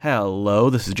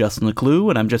Hello, this is Justin Leclue,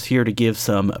 and I'm just here to give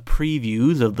some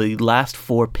previews of the last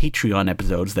 4 Patreon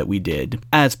episodes that we did.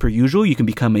 As per usual, you can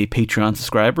become a Patreon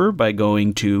subscriber by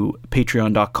going to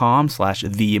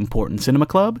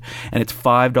patreon.com/theimportantcinemaclub, and it's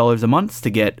 $5 a month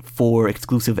to get 4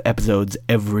 exclusive episodes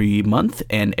every month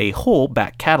and a whole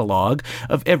back catalog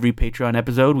of every Patreon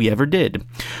episode we ever did.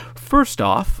 First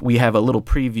off, we have a little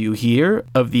preview here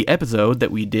of the episode that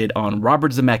we did on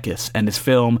Robert Zemeckis and his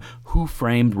film Who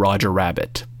Framed Roger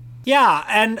Rabbit. Yeah,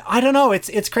 and I don't know,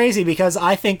 it's crazy because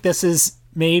I think this is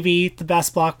maybe the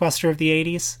best blockbuster of the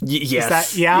 80s.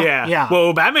 Yes. Yeah.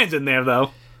 Whoa, Batman's in there, though.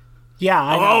 Yeah,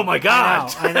 I know. Oh my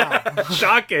god. I know.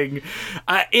 Shocking.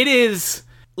 It is,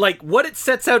 like, what it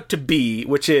sets out to be,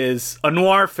 which is a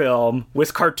noir film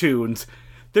with cartoons.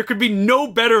 There could be no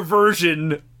better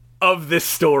version of this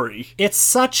story. It's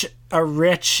such a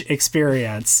rich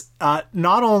experience.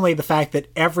 Not only the fact that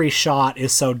every shot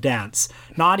is so dense,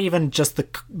 not even just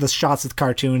the shots with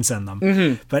cartoons in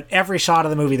them, but every shot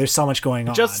of the movie, there's so much going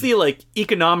on. Just the, like,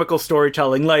 economical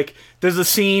storytelling. Like, there's a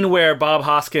scene where Bob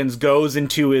Hoskins goes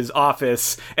into his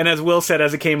office, and as Will said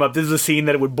as it came up, this is a scene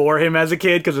that it would bore him as a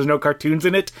kid because there's no cartoons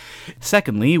in it.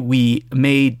 Secondly, we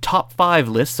made top 5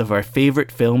 lists of our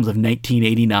favorite films of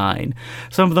 1989.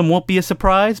 Some of them won't be a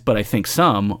surprise, but I think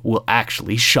some will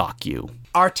actually shock you.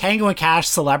 Are Tango and Cash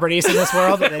celebrities in this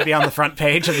world? Would they be on the front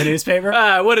page of the newspaper?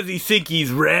 What does he think, he's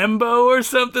Rambo or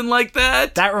something like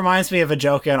that? That reminds me of a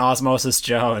joke in Osmosis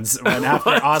Jones. When after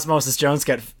Osmosis Jones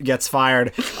gets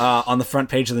fired, on the front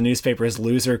page of the newspaper is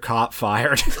loser cop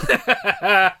fired.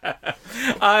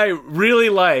 I really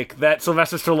like that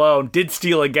Sylvester Stallone did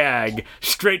steal a gag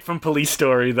straight from Police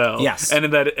Story, though. Yes.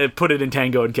 And that it put it in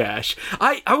Tango and Cash.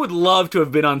 I would love to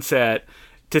have been on set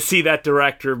to see that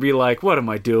director be like, what am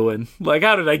I doing? Like,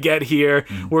 how did I get here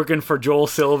working for Joel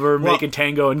Silver, making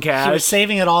Tango and Cash? He was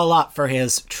saving it all up for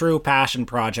his true passion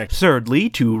project. Thirdly,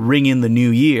 to ring in the new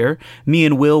year, me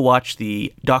and Will watched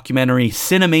the documentary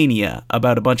Cinemania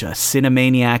about a bunch of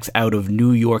cinemaniacs out of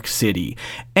New York City.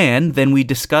 And then we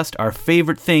discussed our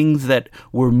favorite things that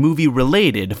were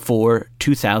movie-related for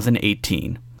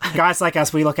 2018. Guys like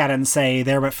us, we look at it and say,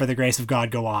 there but for the grace of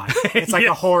God, go on. It's like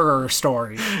a horror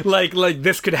story. Like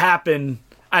this could happen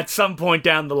at some point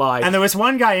down the line. And there was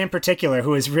one guy in particular who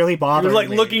was really bothering me. You were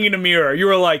like looking in a mirror.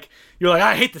 You're like,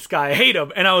 I hate this guy. I hate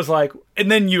him. And I was like,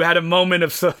 and then you had a moment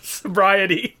of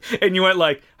sobriety and you went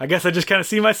like, I guess I just kind of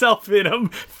see myself in him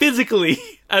physically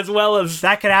as well as...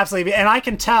 That could absolutely be. And I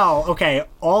can tell, okay,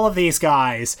 all of these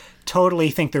guys totally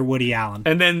think they're Woody Allen.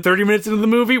 And then 30 minutes into the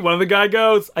movie, one of the guy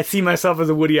goes, I see myself as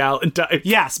a Woody Allen type.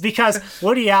 Yes, because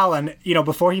Woody Allen,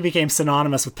 before he became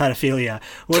synonymous with pedophilia,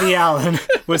 Woody Allen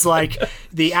was like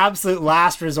the absolute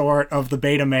last resort of the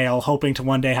beta male hoping to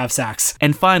one day have sex.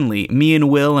 And finally, me and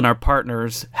Will and our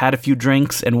partners had a few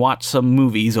drinks and watched some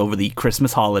movies over the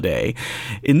Christmas holiday.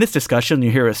 In this discussion, you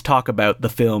hear us talk about the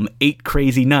film 8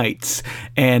 Crazy Nights,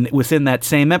 and within that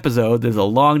same episode, there's a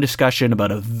long discussion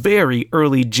about a very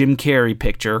early Jim Carrey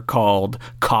picture called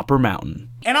Copper Mountain.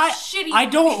 And I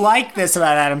don't like this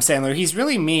about Adam Sandler. He's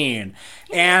really mean.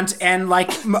 And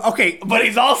like, okay. But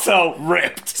he's also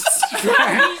ripped.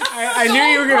 I knew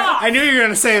you were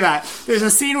going to say that. There's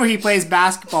a scene where he plays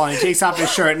basketball and he takes off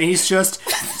his shirt and he's just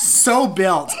so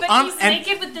built. But he's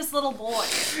naked with this little boy.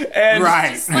 And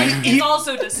right. Just, like, he's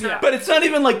also disturbed. But it's not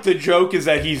even like the joke is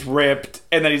that he's ripped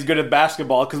and that he's good at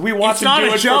basketball, because we watched him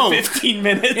do it for 15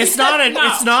 minutes. It's not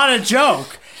a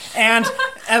joke. And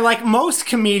like most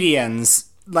comedians,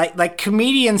 like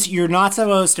comedians, you're not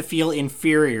supposed to feel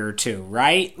inferior to,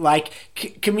 right? Like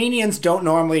comedians don't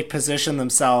normally position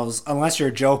themselves, unless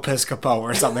you're Joe Piscopo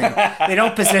or something. They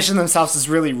don't position themselves as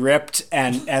really ripped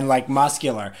and like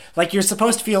muscular. Like you're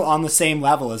supposed to feel on the same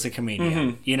level as a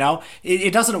comedian.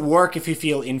 It doesn't work if you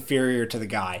feel inferior to the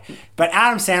guy. But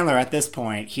Adam Sandler at this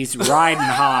point, he's riding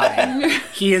high.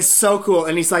 He is so cool,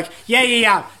 and he's like,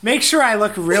 yeah. Make sure I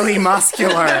look really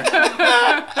muscular.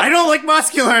 I don't look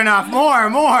muscular enough. More.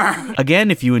 Again,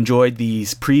 if you enjoyed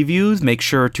these previews, make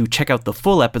sure to check out the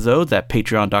full episodes at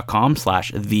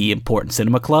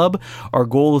patreon.com/theimportantcinemaclub. Our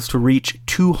goal is to reach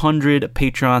 200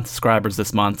 Patreon subscribers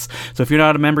this month. So if you're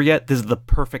not a member yet, this is the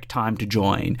perfect time to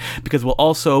join, because we'll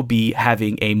also be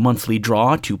having a monthly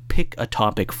draw to pick a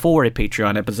topic for a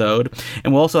Patreon episode.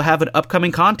 And we'll also have an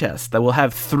upcoming contest that will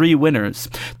have 3 winners.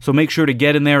 So make sure to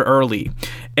get in there early.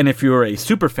 And if you're a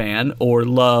super fan or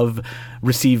love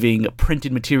receiving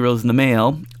printed materials in the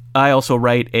mail, I also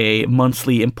write a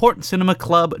monthly Important Cinema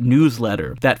Club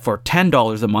newsletter that for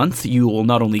 $10 a month, you will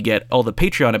not only get all the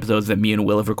Patreon episodes that me and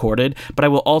Will have recorded, but I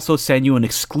will also send you an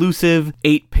exclusive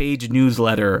 8-page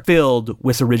newsletter filled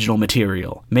with original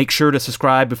material. Make sure to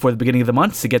subscribe before the beginning of the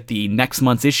month to get the next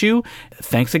month's issue.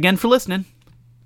 Thanks again for listening.